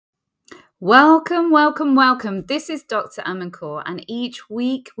Welcome, welcome, welcome. This is Dr. Amancourt, and each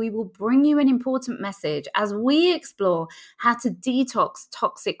week we will bring you an important message as we explore how to detox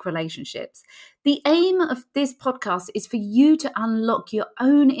toxic relationships. The aim of this podcast is for you to unlock your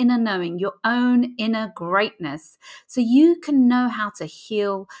own inner knowing, your own inner greatness, so you can know how to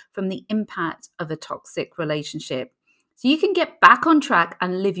heal from the impact of a toxic relationship, so you can get back on track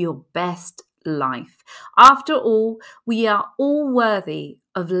and live your best life. After all, we are all worthy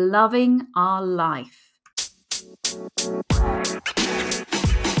of loving our life.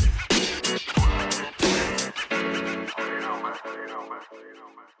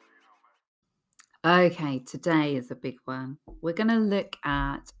 Okay, today is a big one. We're going to look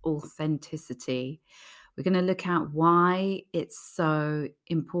at authenticity. We're going to look at why it's so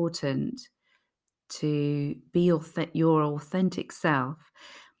important to be your authentic self.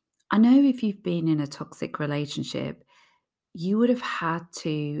 I know if you've been in a toxic relationship, you would have had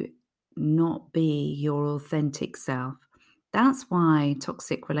to not be your authentic self. That's why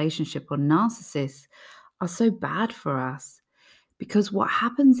toxic relationship or narcissists are so bad for us, because what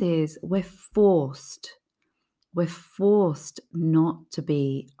happens is we're forced not to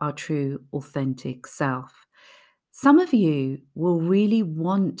be our true authentic self. Some of you will really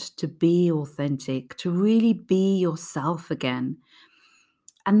want to be authentic, to really be yourself again.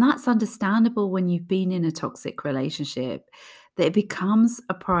 And that's understandable when you've been in a toxic relationship, that it becomes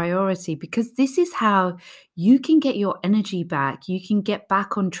a priority, because this is how you can get your energy back. You can get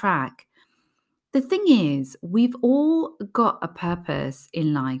back on track. The thing is, we've all got a purpose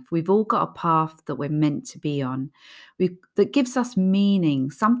in life. We've all got a path that we're meant to be on, that gives us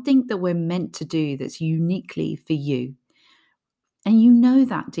meaning, something that we're meant to do that's uniquely for you. And you know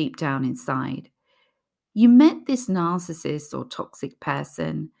that deep down inside. You met this narcissist or toxic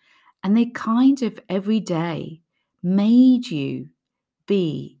person, and they kind of every day made you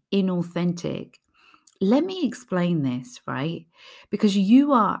be inauthentic. Let me explain this, right? Because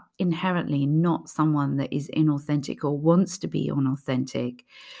you are inherently not someone that is inauthentic or wants to be unauthentic.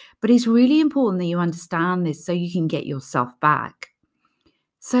 But it's really important that you understand this so you can get yourself back.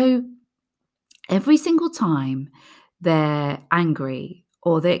 So every single time they're angry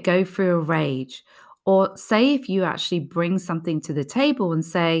or they go through a rage, or say if you actually bring something to the table and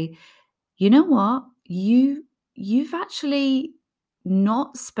say, you know what, you've actually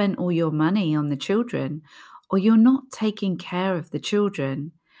not spent all your money on the children, or you're not taking care of the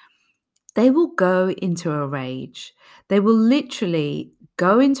children, they will go into a rage. They will literally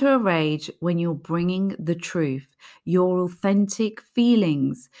go into a rage when you're bringing the truth, your authentic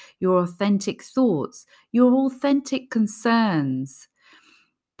feelings, your authentic thoughts, your authentic concerns.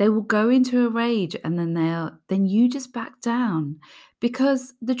 They will go into a rage, and then you just back down.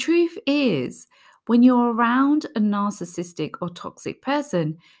 Because the truth is, when you're around a narcissistic or toxic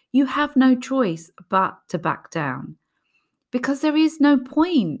person, you have no choice but to back down. Because there is no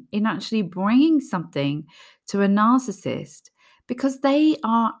point in actually bringing something to a narcissist, because they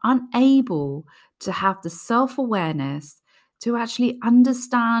are unable to have the self-awareness to actually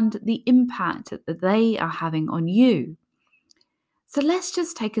understand the impact that they are having on you. So let's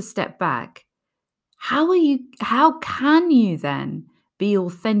just take a step back. How can you then be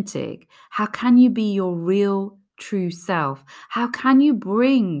authentic? How can you be your real true self? How can you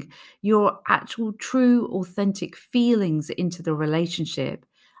bring your actual true authentic feelings into the relationship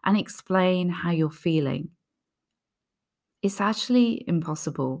and explain how you're feeling? It's actually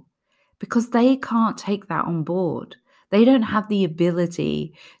impossible, because they can't take that on board. They don't have the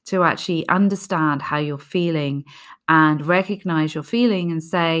ability to actually understand how you're feeling and recognize your feeling and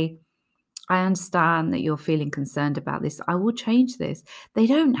say, I understand that you're feeling concerned about this. I will change this. They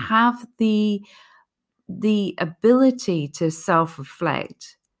don't have the ability to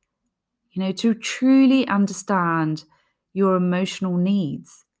self-reflect, to truly understand your emotional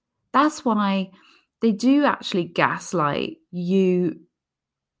needs. That's why they do actually gaslight you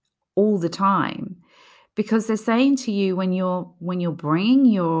all the time, because they're saying to you, when you're bringing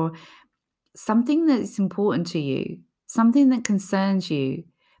your something that is important to you, something that concerns you,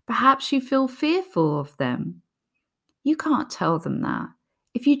 perhaps you feel fearful of them. You can't tell them that.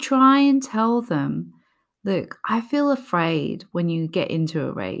 If you try and tell them, look, I feel afraid when you get into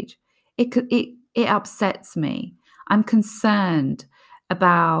a rage. It upsets me. I'm concerned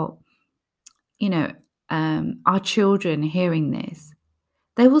about, our children hearing this.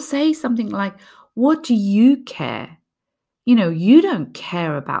 They will say something like, what do you care? You don't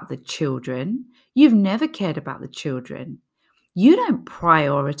care about the children. You've never cared about the children. You don't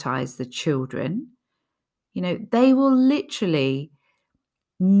prioritize the children. They will literally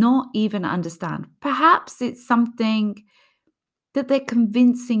not even understand. Perhaps it's something that they're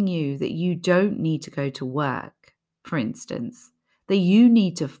convincing you that you don't need to go to work, for instance, that you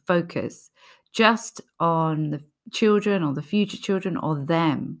need to focus just on the children or the future children or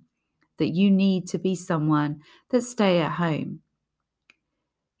them, that you need to be someone that stay at home.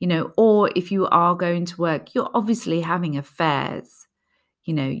 Or if you are going to work, you're obviously having affairs.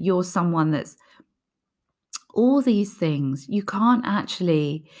 You're someone that's all these things. You can't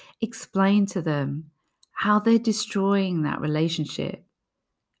actually explain to them how they're destroying that relationship,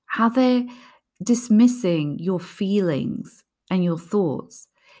 how they're dismissing your feelings and your thoughts.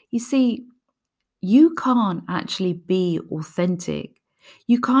 You see, you can't actually be authentic.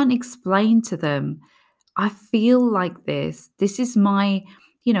 You can't explain to them, I feel like this. This is my,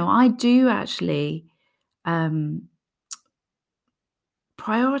 I do actually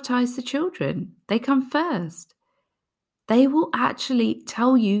prioritize the children. They come first. They will actually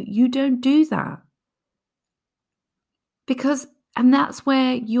tell you you don't do that. And that's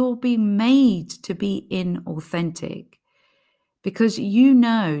where you're being made to be inauthentic. Because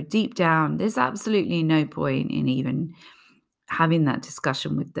deep down, there's absolutely no point in even having that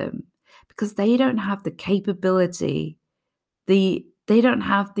discussion with them, because they don't have the capability, they don't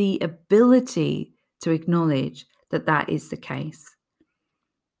have the ability to acknowledge that that is the case,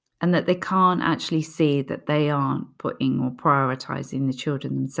 and that they can't actually see that they aren't putting or prioritizing the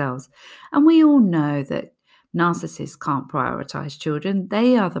children themselves. And we all know that narcissists can't prioritize children.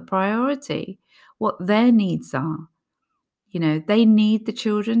 They are the priority, what their needs are. They need the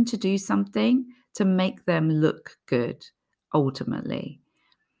children to do something to make them look good, ultimately.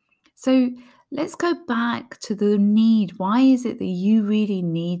 So let's go back to the need. Why is it that you really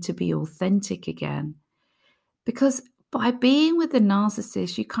need to be authentic again? Because by being with the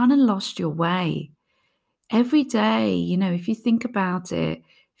narcissist, you kind of lost your way. Every day, if you think about it,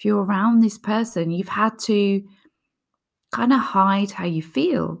 if you're around this person, you've had to kind of hide how you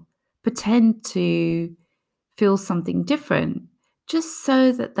feel, pretend to feel something different, just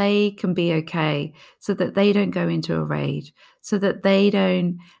so that they can be okay, so that they don't go into a rage, so that they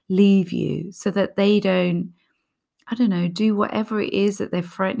don't leave you, so that they don't, do whatever it is that they're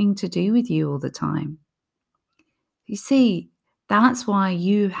threatening to do with you all the time. You see, that's why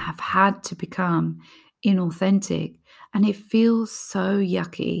you have had to become inauthentic, and it feels so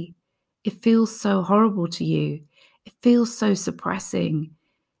yucky. It feels so horrible to you. It feels so suppressing.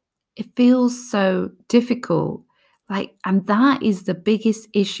 It feels so difficult. And that is the biggest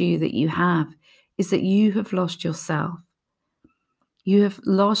issue that you have, is that you have lost yourself. You have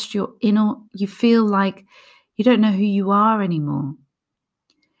lost your you feel like you don't know who you are anymore.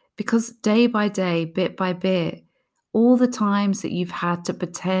 Because day by day, bit by bit, all the times that you've had to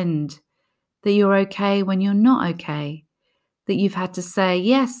pretend that you're okay when you're not okay, that you've had to say,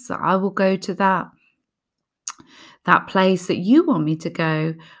 yes, I will go to that place that you want me to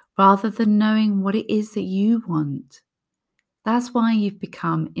go, rather than knowing what it is that you want. That's why you've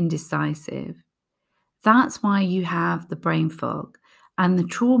become indecisive. That's why you have the brain fog and the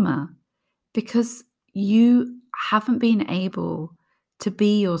trauma, because you haven't been able to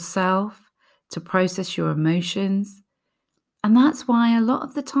be yourself, to process your emotions. And that's why a lot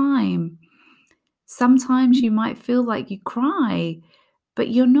of the time, sometimes you might feel like you cry, but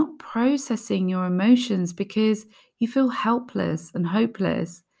you're not processing your emotions because you feel helpless and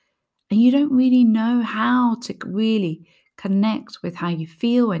hopeless, and you don't really know how to really connect with how you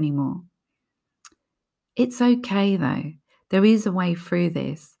feel anymore. It's okay though. There is a way through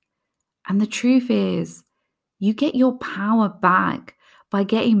this. And the truth is, you get your power back by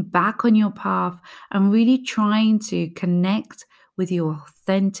getting back on your path and really trying to connect with your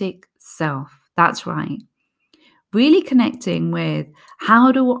authentic self. That's right. Really connecting with,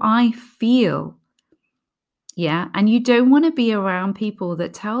 how do I feel? Yeah. And you don't want to be around people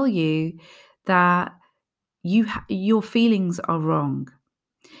that tell you that your feelings are wrong.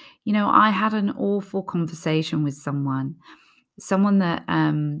 I had an awful conversation with someone that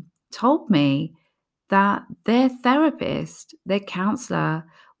told me that their therapist, their counselor,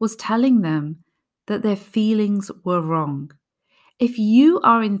 was telling them that their feelings were wrong. If you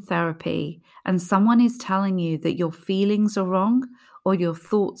are in therapy and someone is telling you that your feelings are wrong or your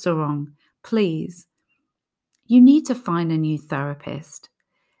thoughts are wrong, please, you need to find a new therapist,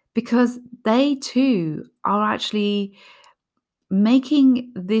 because they too are actually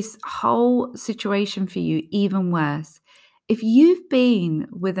making this whole situation for you even worse. If you've been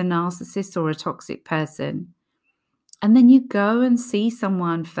with a narcissist or a toxic person, and then you go and see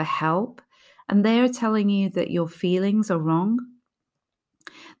someone for help, and they're telling you that your feelings are wrong,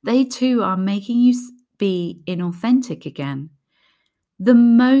 they too are making you be inauthentic again. The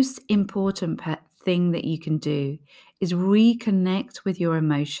most important thing that you can do is reconnect with your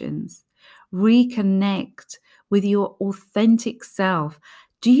emotions, reconnect with your authentic self.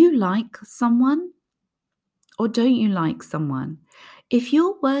 Do you like someone or don't you like someone? If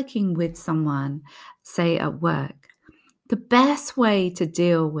you're working with someone, say at work, the best way to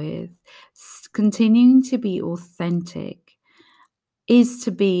deal with continuing to be authentic is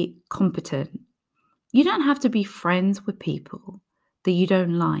to be competent. You don't have to be friends with people that you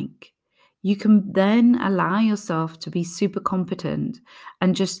don't like. You can then allow yourself to be super competent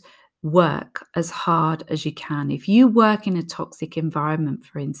and just work as hard as you can. If you work in a toxic environment,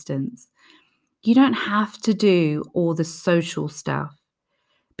 for instance, you don't have to do all the social stuff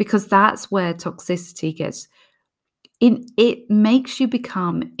because that's where toxicity gets in. It makes you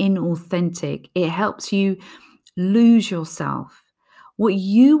become inauthentic. It helps you lose yourself. What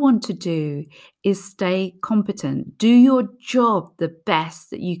you want to do is stay competent, do your job the best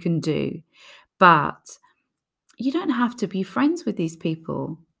that you can do, but you don't have to be friends with these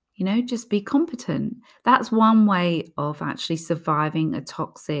people. Just be competent. That's one way of actually surviving a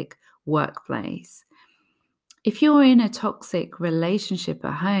toxic workplace. If you're in a toxic relationship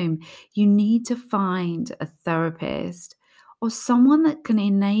at home, you need to find a therapist or someone that can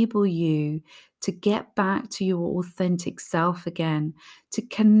enable you to get back to your authentic self again, to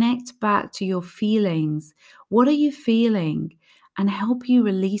connect back to your feelings. What are you feeling? And help you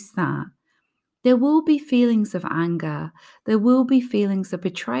release that. There will be feelings of anger. There will be feelings of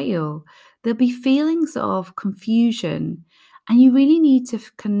betrayal. There'll be feelings of confusion. And you really need to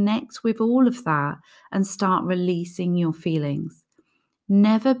connect with all of that and start releasing your feelings.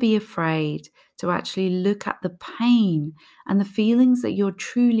 Never be afraid to actually look at the pain and the feelings that you're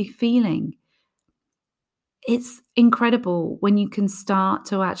truly feeling. It's incredible when you can start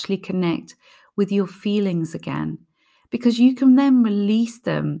to actually connect with your feelings again, because you can then release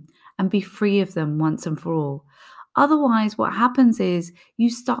them and be free of them once and for all. Otherwise, what happens is you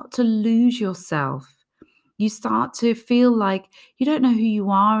start to lose yourself. You start to feel like you don't know who you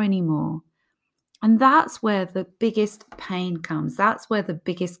are anymore. And that's where the biggest pain comes. That's where the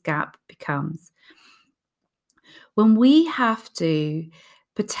biggest gap becomes. When we have to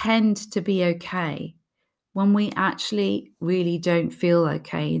pretend to be okay, when we actually really don't feel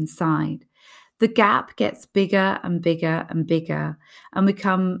okay inside, the gap gets bigger and bigger and bigger and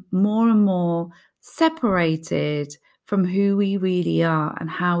become more and more separated from who we really are and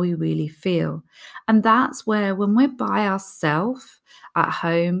how we really feel. And that's where, when we're by ourselves at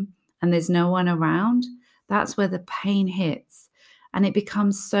home and there's no one around, that's where the pain hits. And it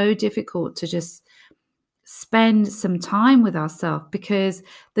becomes so difficult to just spend some time with ourselves because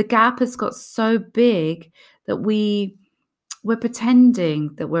the gap has got so big that we're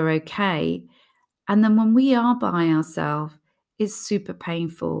pretending that we're okay. And then when we are by ourselves, it's super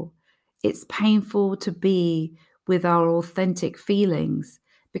painful. It's painful to be with our authentic feelings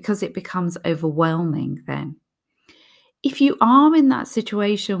because it becomes overwhelming then. If you are in that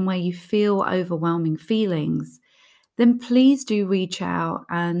situation where you feel overwhelming feelings, then please do reach out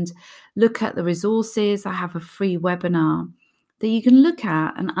and look at the resources. I have a free webinar that you can look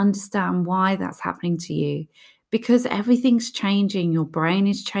at and understand why that's happening to you, because everything's changing. Your brain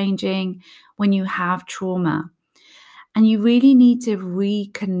is changing when you have trauma, and you really need to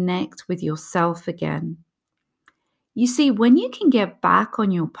reconnect with yourself again. You see, when you can get back on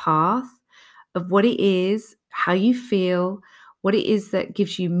your path of what it is, how you feel, what it is that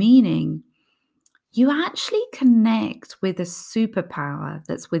gives you meaning, you actually connect with a superpower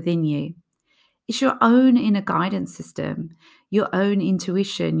that's within you. It's your own inner guidance system, your own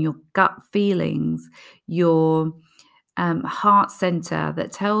intuition, your gut feelings, your heart center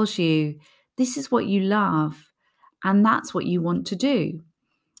that tells you this is what you love and that's what you want to do.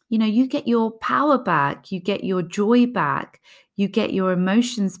 You get your power back, you get your joy back, you get your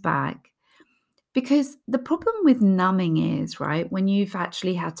emotions back. Because the problem with numbing is, right, when you've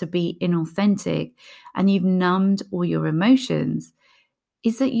actually had to be inauthentic and you've numbed all your emotions,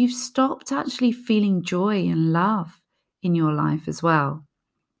 is that you've stopped actually feeling joy and love in your life as well.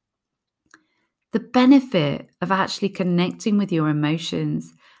 The benefit of actually connecting with your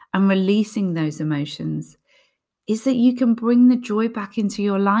emotions and releasing those emotions is that you can bring the joy back into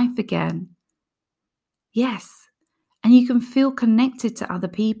your life again. Yes, and you can feel connected to other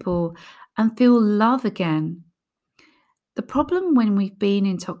people and feel love again. The problem when we've been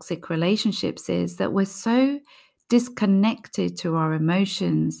in toxic relationships is that we're so disconnected to our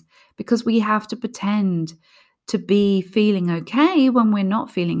emotions because we have to pretend to be feeling okay when we're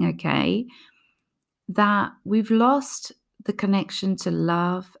not feeling okay, that we've lost the connection to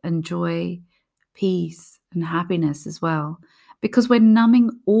love and joy, peace and happiness as well, because we're numbing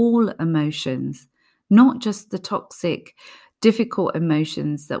all emotions, not just the toxic, difficult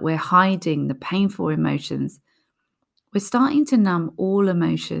emotions that we're hiding, the painful emotions. We're starting to numb all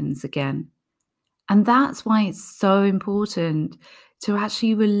emotions again. And that's why it's so important to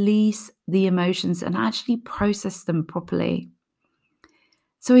actually release the emotions and actually process them properly.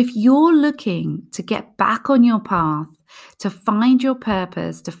 So if you're looking to get back on your path, to find your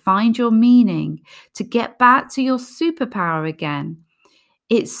purpose, to find your meaning, to get back to your superpower again,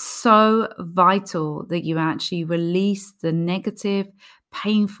 it's so vital that you actually release the negative,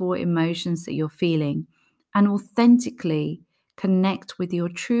 painful emotions that you're feeling and authentically connect with your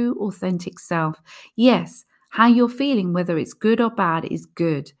true, authentic self. Yes, how you're feeling, whether it's good or bad, is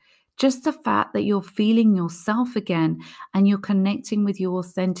good. Just the fact that you're feeling yourself again and you're connecting with your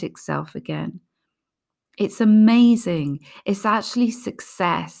authentic self again. It's amazing. It's actually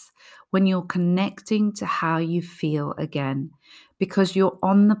success when you're connecting to how you feel again, because you're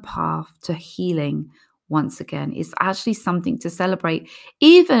on the path to healing once again. It's actually something to celebrate,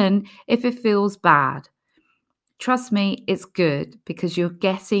 even if it feels bad. Trust me, it's good because you're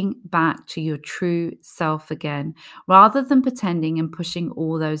getting back to your true self again, rather than pretending and pushing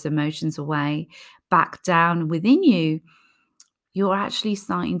all those emotions away back down within you. You're actually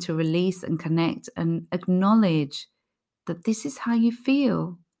starting to release and connect and acknowledge that this is how you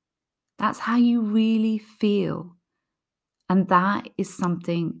feel. That's how you really feel. And that is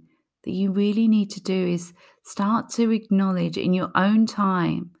something that you really need to do, is start to acknowledge in your own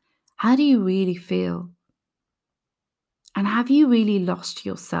time, how do you really feel? And have you really lost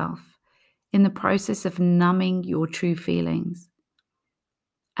yourself in the process of numbing your true feelings?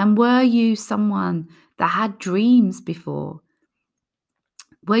 And were you someone that had dreams before?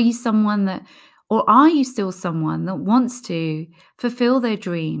 Were you someone that, or are you still someone that wants to fulfill their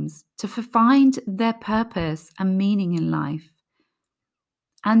dreams, to find their purpose and meaning in life?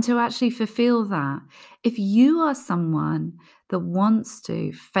 And to actually fulfill that, if you are someone that wants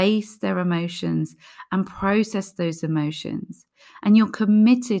to face their emotions and process those emotions, and you're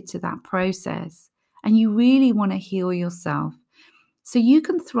committed to that process, and you really want to heal yourself so you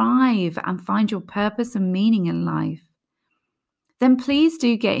can thrive and find your purpose and meaning in life, then please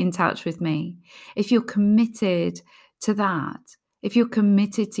do get in touch with me. If you're committed to that, if you're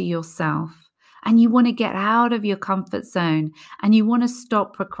committed to yourself and you want to get out of your comfort zone and you want to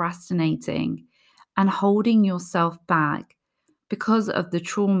stop procrastinating and holding yourself back because of the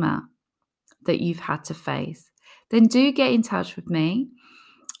trauma that you've had to face, then do get in touch with me.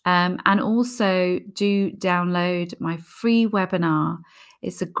 And also do download my free webinar.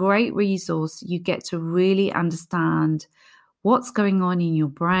 It's a great resource. You get to really understand what's going on in your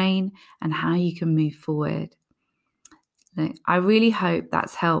brain and how you can move forward. I really hope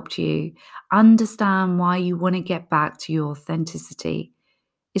that's helped you understand why you want to get back to your authenticity.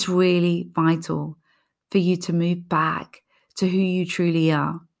 It's really vital for you to move back to who you truly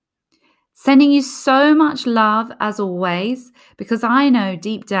are. Sending you so much love as always, because I know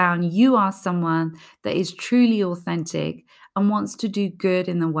deep down you are someone that is truly authentic and wants to do good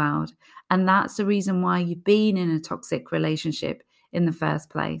in the world. And that's the reason why you've been in a toxic relationship in the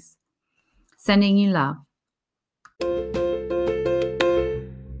first place. Sending you love.